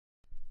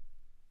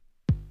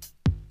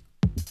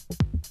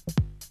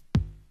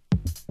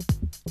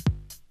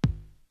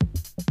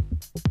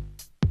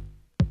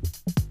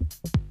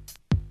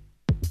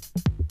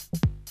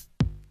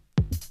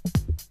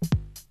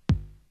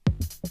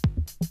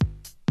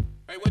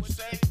what you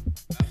say?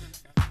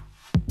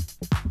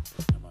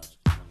 Come on,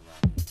 coming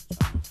around here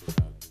trying to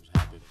figure out what's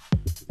happened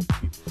to these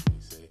people. And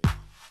they say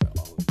that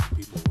all of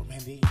these people, well,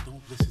 man, they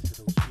don't listen to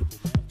those people,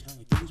 man. I'm telling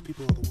you, those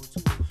people are the ones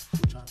who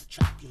are trying to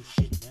track your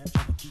shit, man.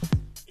 Trying to keep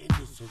you in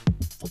this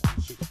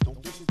fucking shit.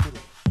 Don't listen to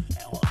them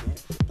at all, man.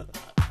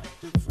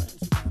 They're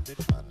friends, man. They're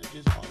trying to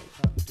just, all they're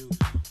trying to do is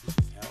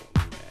just help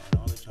me, man.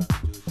 All they're trying to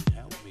do is just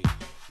help me.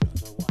 You know,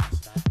 so why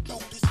should I?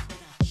 Don't listen to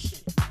that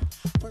shit, man.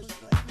 First,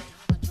 every time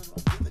I turn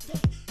around, the other day,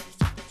 you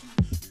said that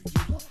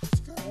you love this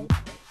girl.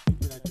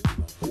 But I do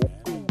love her,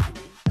 man.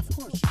 Of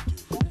course you do.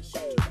 Yes,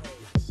 you do.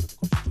 Yes, of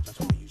course you do. That's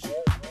why you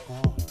should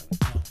call her and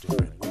talk to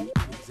her and work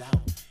things out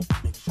and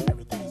make sure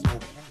everything is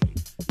okay.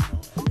 You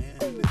know, and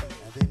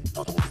then,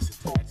 no, don't listen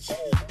to that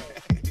shit.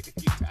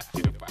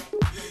 You talking about?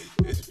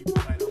 There's people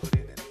right over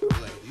there that feel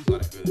like these are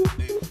the good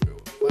things, bro.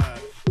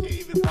 Fine. Can't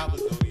even proper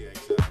zodiac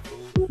sign,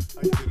 fool.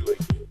 How you do it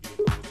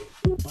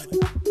like you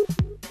know, but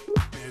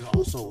there's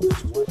also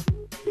this one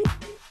thing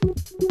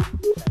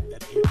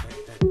that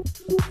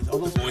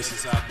The voice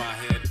inside my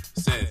head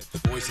said, the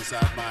voice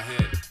inside my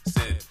head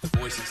said, the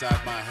voice inside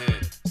my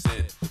head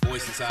said, the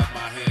voice inside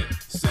my head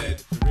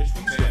said. The rich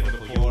will pay for the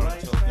poor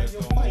until there's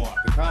no more.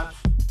 the cops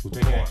will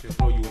take action and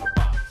throw you in a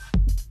box.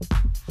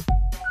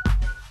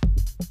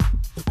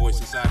 The voice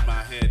inside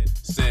my head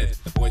said,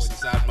 the voice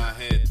inside my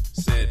head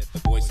said, the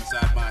voice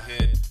inside my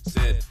head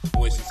said, the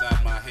voice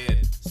inside my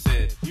head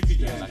said. You could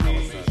use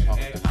information,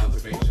 add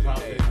conservation,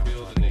 and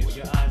build a nation.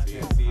 Your eyes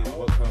can't see is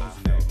what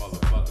comes next,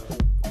 motherfucker.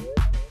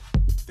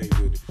 They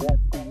would talk.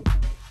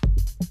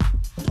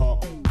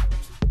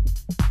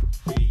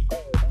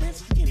 Man,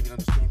 so you can't even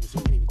understand this.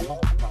 You can't even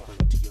talk properly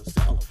to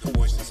yourself. The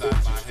voice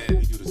inside my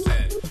head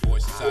said, the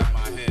voice inside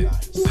my head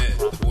said,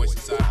 the voice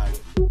inside.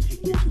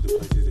 Take you to the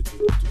places that you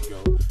need to go,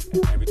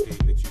 and everything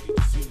that you need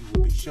to see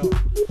will be shown.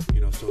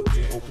 You know, so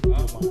just open your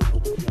mind,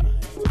 open your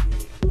eyes to me,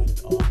 and let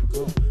it all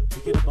go.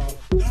 Forget about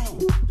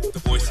The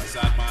voice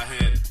inside my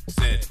head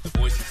said, the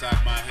voice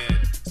inside my head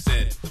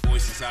said, the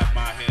voice inside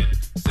my head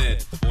said,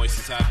 the voice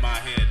inside my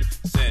head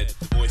said,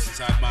 the voice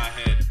inside my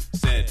head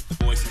said, the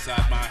voice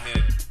inside my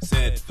head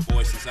said, the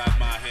voice inside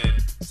my head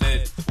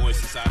said, the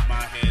voice inside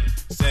my head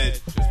said.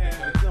 Just because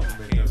the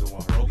government doesn't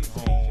want broken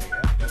home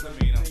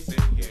doesn't mean I'm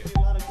sitting here.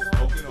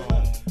 Broken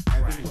home,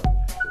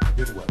 And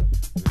then what?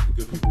 The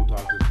good people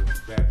talk to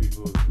the bad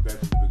people. The bad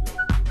people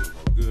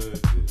are good.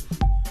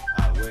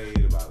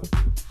 Outweighed about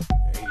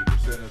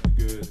 80% of the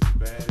good and the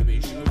bad. I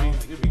mean,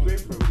 it'd be great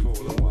for a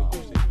little while.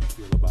 You say you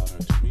feel about her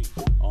to me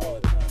all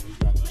the time. You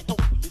got like,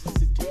 don't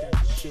listen to that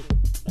shit,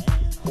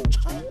 man. I'm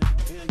trying to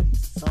tell you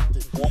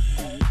something.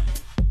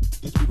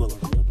 These people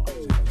don't understand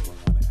what's going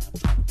on, and I'm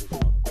trying to figure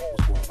out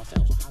what's going on myself.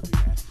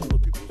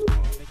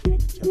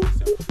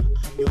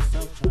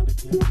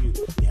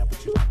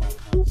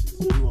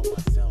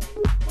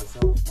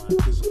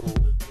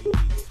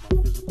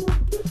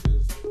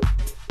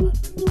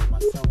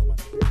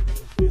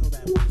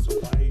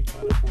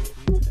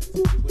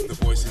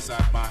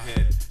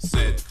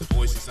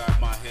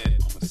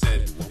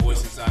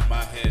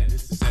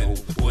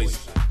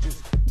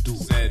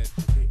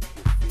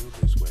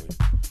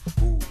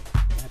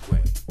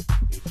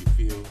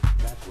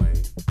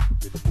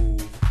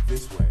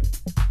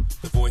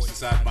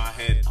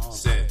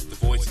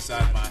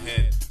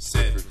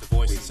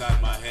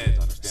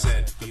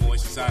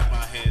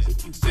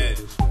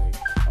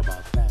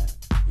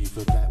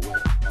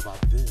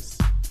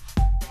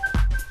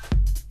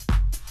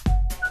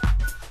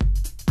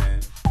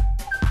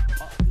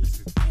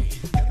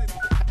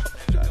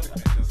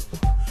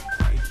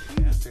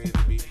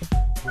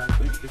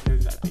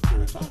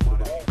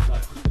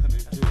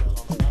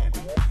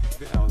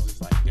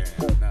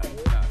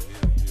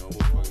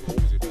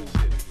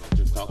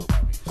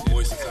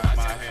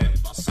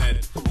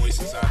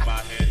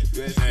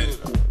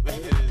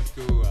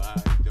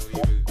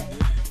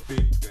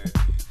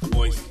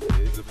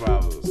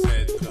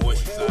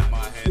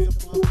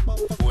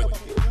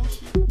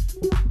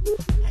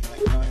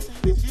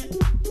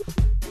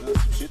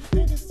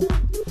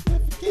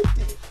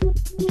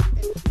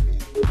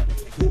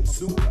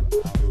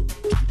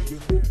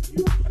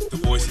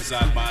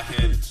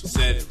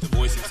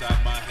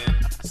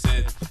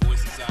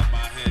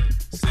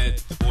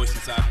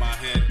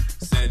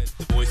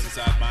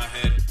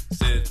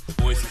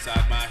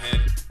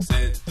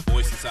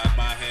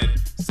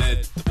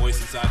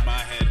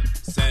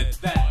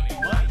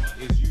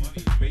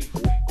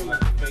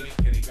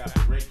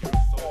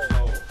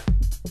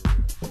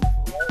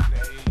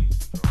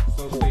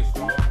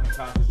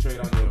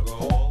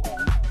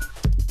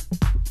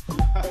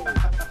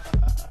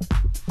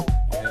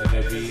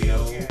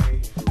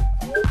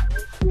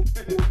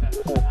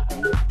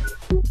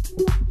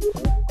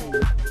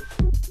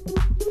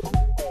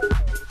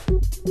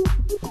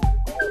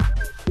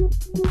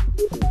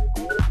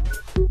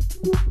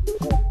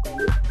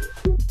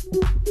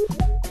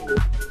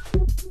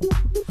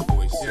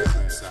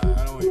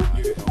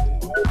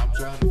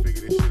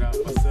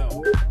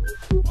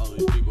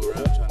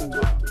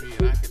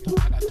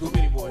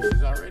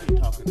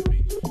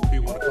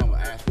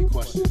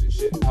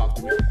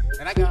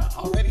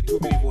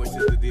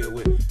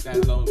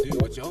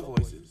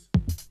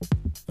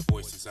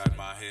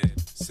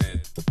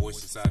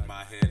 inside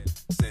my head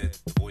said,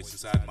 the voice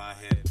inside my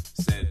head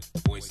said,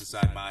 the voice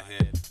inside my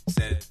head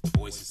said, the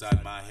voice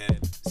inside my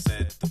head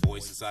said, the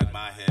voice inside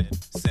my head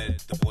said,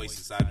 the voice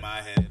inside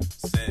my head